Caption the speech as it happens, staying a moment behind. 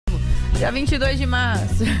Dia 22 de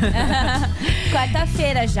março.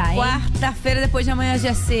 Quarta-feira já, hein? Quarta-feira, depois de amanhã já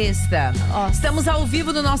é sexta. Estamos ao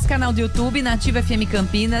vivo no nosso canal do YouTube, na Ativa FM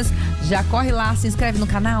Campinas. Já corre lá, se inscreve no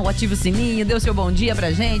canal, ativa o sininho, dê o seu bom dia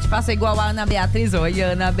pra gente. Faça igual a Ana Beatriz. Oi,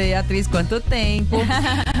 Ana Beatriz, quanto tempo?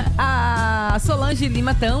 A Solange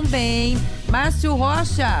Lima também. Márcio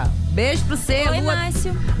Rocha, beijo pra você. Oi,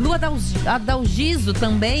 Márcio. Lua Adalgiso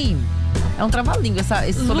também. É um trava-língua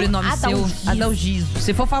esse sobrenome seu. Adalgiso.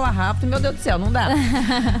 Se for falar rápido, meu Deus do céu, não dá.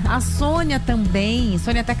 A Sônia também.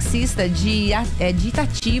 Sônia taxista de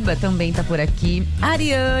Itatiba também tá por aqui.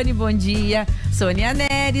 Ariane, bom dia. Sônia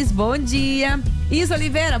Neres, bom dia. Isa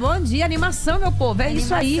Oliveira, bom dia. Animação, meu povo. É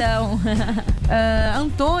isso aí.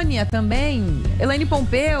 Antônia também. Elaine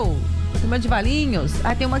Pompeu. Turma de Valinhos.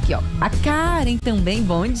 Tem uma aqui, ó. A Karen também.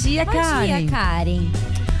 Bom dia, Karen. Bom dia, Karen.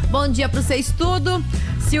 Bom dia pra vocês tudo.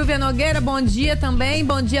 Silvia Nogueira, bom dia também.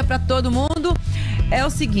 Bom dia pra todo mundo. É o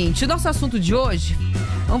seguinte, o nosso assunto de hoje,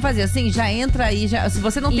 vamos fazer assim, já entra aí, se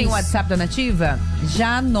você não tem o WhatsApp da Nativa,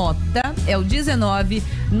 já anota, é o 19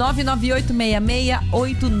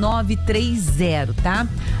 998668930, tá?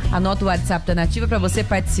 Anota o WhatsApp da Nativa pra você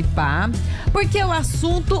participar, porque o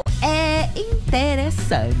assunto é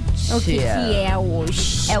interessante. O que é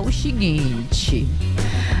hoje? É o seguinte,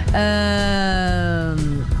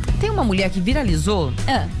 tem uma mulher que viralizou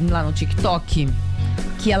lá no TikTok,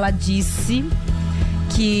 que ela disse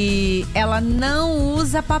que ela não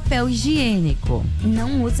usa papel higiênico.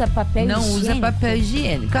 Não usa papel higiênico? Não usa papel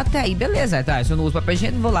higiênico. Até aí, beleza. Tá, se eu não uso papel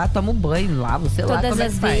higiênico, vou lá, tomo banho, lavo, sei lá. Todas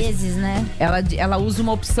as vezes, né? Ela usa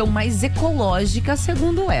uma opção mais ecológica,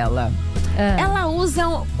 segundo ela. Ela usa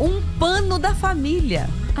um pano da família.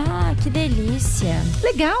 Ah, que delícia.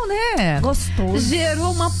 Legal, né? Gostoso.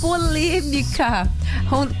 Gerou uma polêmica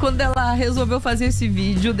quando ela resolveu fazer esse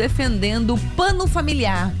vídeo defendendo o pano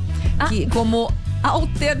familiar, que como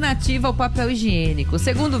alternativa ao papel higiênico.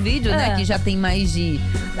 Segundo o vídeo, né, que já tem mais de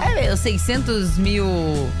 600 mil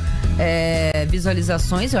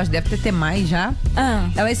visualizações, eu acho que deve ter mais já.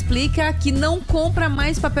 Ela explica que não compra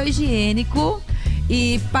mais papel higiênico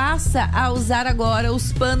e passa a usar agora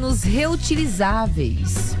os panos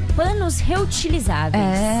reutilizáveis. Panos reutilizáveis.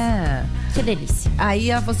 Que delícia. Aí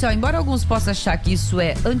ela falou assim, embora alguns possam achar que isso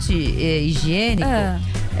é anti-higiênico,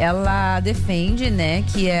 ela defende, né,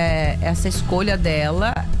 que essa escolha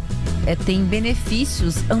dela tem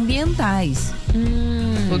benefícios ambientais.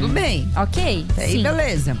 Tudo bem. Ok. Aí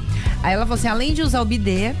beleza. Aí ela falou assim, além de usar o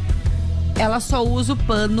bidê, ela só usa o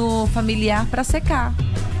pano familiar pra secar.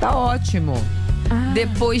 Tá ótimo.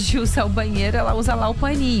 Depois de usar o banheiro, ela usa lá o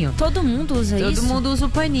paninho. Todo mundo usa isso? Todo mundo usa o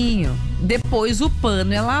paninho. Depois o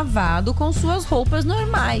pano é lavado com suas roupas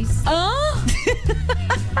normais.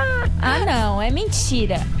 Não, é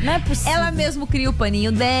mentira. Não é possível. Ela mesmo cria o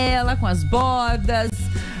paninho dela, com as bordas,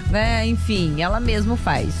 né? Enfim, ela mesmo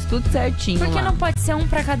faz. Tudo certinho. Por que não pode ser um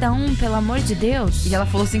pra cada um, pelo amor de Deus? E ela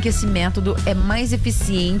falou assim que esse método é mais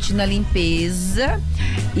eficiente na limpeza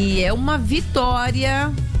e é uma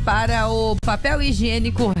vitória para o papel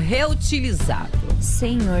higiênico reutilizável.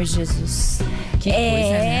 Senhor Jesus. Que coisa,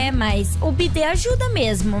 né? Mas o bidê ajuda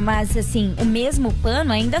mesmo. Mas assim, o mesmo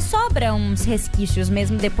pano ainda sobra uns resquícios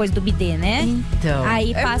mesmo depois do bidê, né? Então.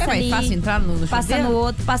 Aí passa ali. É mais fácil entrar no passa no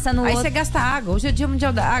outro, passa no outro. Aí você gasta água. Hoje é dia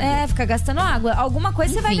mundial da água. Fica gastando água. Alguma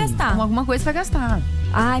coisa você vai gastar. Alguma coisa você vai gastar.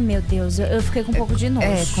 Ai, meu Deus, eu fiquei com um pouco de nojo.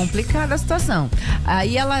 É complicada a situação.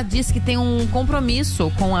 Aí ela diz que tem um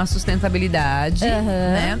compromisso com a sustentabilidade,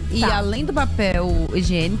 né? E além do papel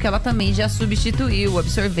higiênico, ela também já substituiu o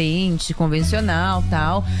absorvente convencional,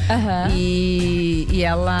 tal. E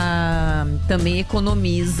ela também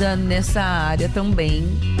economiza nessa área também.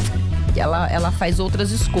 Ela faz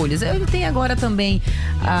outras escolhas. Ele tem agora também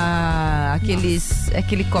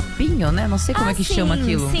aquele copinho, né? Não sei como é que chama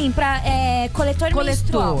aquilo. Sim, pra coletor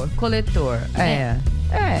menstrual. Coletor,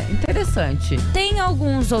 interessante. Tem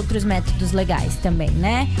alguns outros métodos legais também,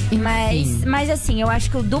 né? Mas assim, eu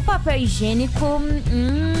acho que o do papel higiênico...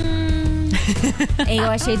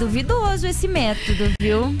 eu achei duvidoso esse método,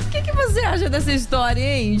 viu? O que você acha dessa história,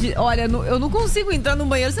 hein? Olha, eu não consigo entrar no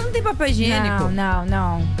banheiro, você não tem papel higiênico.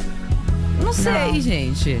 Não. Não sei,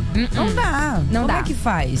 gente. Não dá. Não dá. Como é que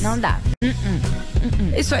faz? Não dá.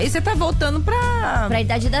 Isso aí você tá voltando pra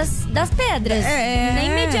idade das pedras. Nem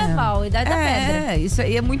medieval, idade da pedra. Isso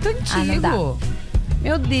aí é muito antigo. Não dá.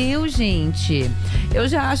 Meu Deus, gente. Eu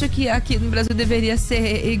já acho que aqui no Brasil deveria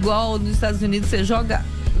ser igual nos Estados Unidos. Você joga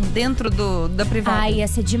dentro da privada. Ia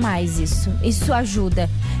ser demais isso. Isso ajuda.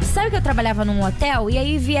 Sabe que eu trabalhava num hotel e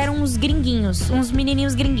aí vieram uns gringuinhos, uns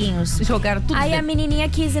menininhos gringuinhos. Jogaram tudo. Aí a menininha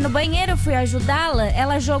quis ir no banheiro, eu fui ajudá-la,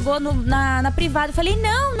 ela jogou na privada. Eu falei,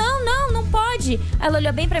 não pode? Ela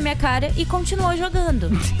olhou bem pra minha cara e continuou jogando.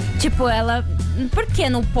 Tipo, ela... Por que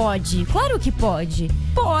não pode? Claro que pode.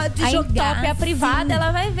 Pode Aí jogar, top a privada, sim.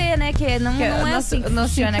 ela vai ver, né? Que não é assim que nosso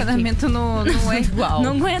funciona aqui. encanamento não é igual.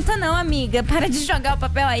 Não aguenta não, amiga. Para de jogar o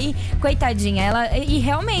papel aí. Coitadinha. E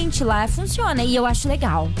realmente lá funciona. E eu acho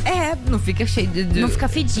legal. Não fica cheio de... Não fica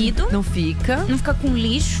fedido. Não fica. Não fica com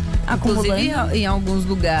lixo acumulando. Inclusive, em alguns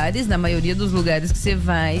lugares, na maioria dos lugares que você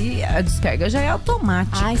vai, a descarga já é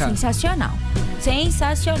automática. Ai, sensacional.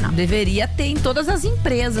 Sensacional. Deveria ter em todas as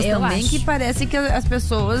empresas Eu também, acho. que parece que as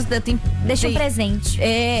pessoas Deixa um presente.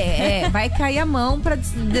 vai cair a mão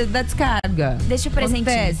da descarga. Deixa o presentinho.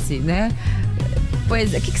 Acontece, né?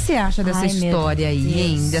 Pois, o que você acha dessa Ai, meu história aí, Deus.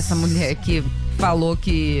 hein? Dessa mulher que falou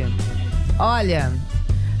que, olha,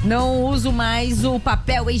 não uso mais o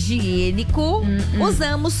papel higiênico,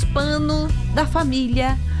 usamos pano da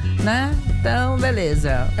família, né? Então,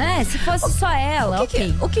 beleza. Se fosse só ela, O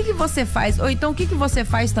que você faz? Ou então, o que você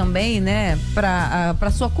faz também, né? Pra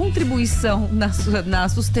sua contribuição na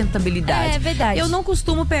sustentabilidade. É verdade. Eu não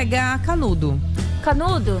costumo pegar canudo.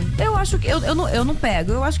 Canudo? Eu acho que... Eu não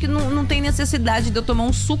pego. Eu acho que não tem necessidade de eu tomar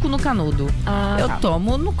um suco no canudo. Eu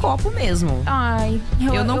tomo no copo mesmo. Ai,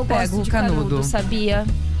 Eu não pego gosto de canudo. Sabia?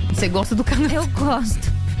 Você gosta do canudo? Eu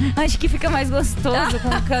gosto. Acho que fica mais gostoso com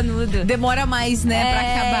o canudo. Demora mais, né, pra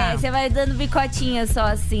acabar. Você vai dando bicotinha só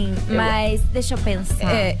assim. Mas deixa eu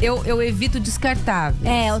pensar. Eu evito descartáveis.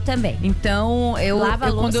 Eu também. Então, Lava a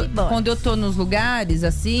louça e bora. quando eu tô nos lugares,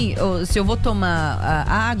 assim, se eu vou tomar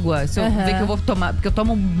água, se eu ver que eu vou tomar, porque eu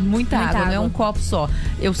tomo muita água, não é um copo só.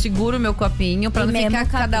 Eu seguro meu copinho pra E não mesmo ficar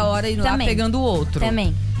cada hora indo lá também. pegando o outro.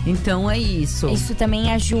 Também. Então é isso. Isso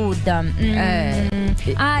também ajuda.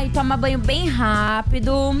 Ai, toma banho bem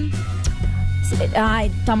rápido. Ai,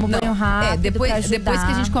 toma banho rápido. Depois que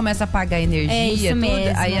a gente começa a pagar a energia,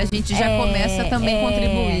 aí a gente já começa também a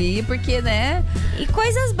contribuir, porque, né? E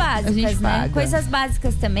coisas básicas, né? paga. Coisas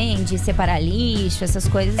básicas também, de separar lixo, essas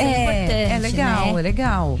coisas é importante. É legal, né? é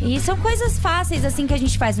legal. E são coisas fáceis, assim, que a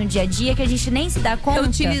gente faz no dia a dia, que a gente nem se dá conta.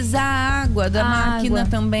 Utilizar a água da máquina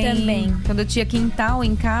também. Quando eu tinha quintal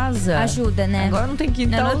em casa. Ajuda, né? Agora não tem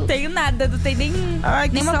quintal. Eu não tenho nada, não tem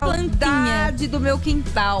nenhuma plantinha. Do meu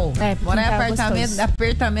quintal. Morar em apartamento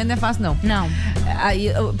não é fácil, não. Não. Aí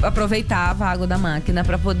eu aproveitava a água da máquina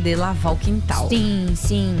pra poder lavar o quintal.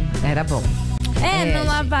 Sim. Era bom.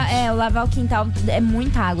 Lavar o quintal é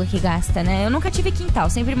muita água que gasta, né? Eu nunca tive quintal,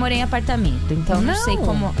 sempre morei em apartamento. Então não sei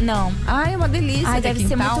como. Não. É uma delícia. Deve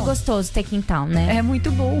ser muito gostoso ter quintal, né? É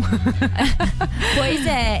muito bom. Pois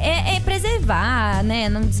é preservar, né?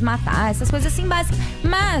 Não desmatar, essas coisas assim básicas.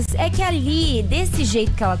 Mas é que ali, desse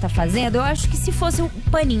jeito que ela tá fazendo, eu acho que se fosse um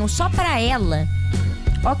paninho só pra ela,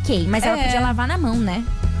 ok. Mas ela podia lavar na mão, né?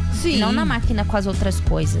 Sim. Não na máquina com as outras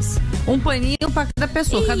coisas. Um paninho pra cada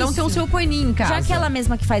pessoa. Isso. Cada um tem o seu paninho em casa. Já que ela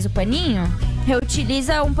mesma que faz o paninho,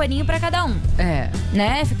 reutiliza um paninho pra cada um.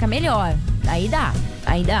 Né? Fica melhor. Aí dá.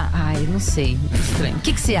 Ai, não sei. Estranho. O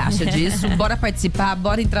que você acha disso? Bora participar,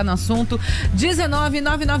 bora entrar no assunto.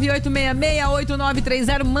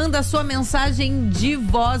 19998668930. Manda a sua mensagem de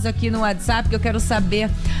voz aqui no WhatsApp, que eu quero saber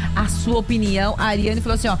a sua opinião. A Ariane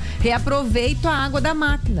falou assim, reaproveito a água da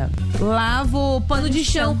máquina. Lavo o pano de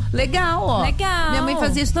chão. Legal, ó. Legal. Minha mãe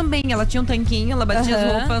fazia isso também. Ela tinha um tanquinho, ela batia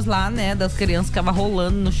as roupas lá, né, das crianças que estavam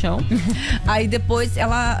rolando no chão. Aí depois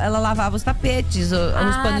ela lavava os tapetes,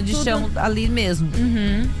 os panos de chão ali mesmo.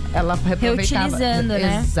 Ela reaproveitava. Reutilizando,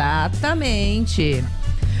 né? Exatamente.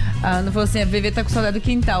 A Ana falou assim, a Bebê tá com saudade do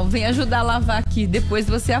quintal. Vem ajudar a lavar aqui, depois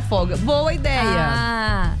você afoga. Boa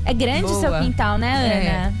ideia. É grande o seu quintal,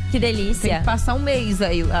 né, Ana? Que delícia. Tem que passar um mês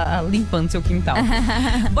aí limpando seu quintal.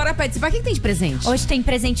 Bora participar. O que tem de presente? Hoje tem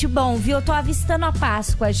presente bom, viu? Eu tô avistando a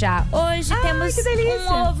Páscoa já. Hoje temos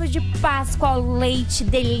um ovo de Páscoa ao leite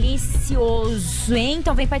delicioso, hein?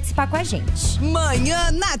 Então vem participar com a gente.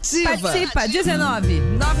 Manhã Nativa. Participa, 19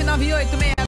 998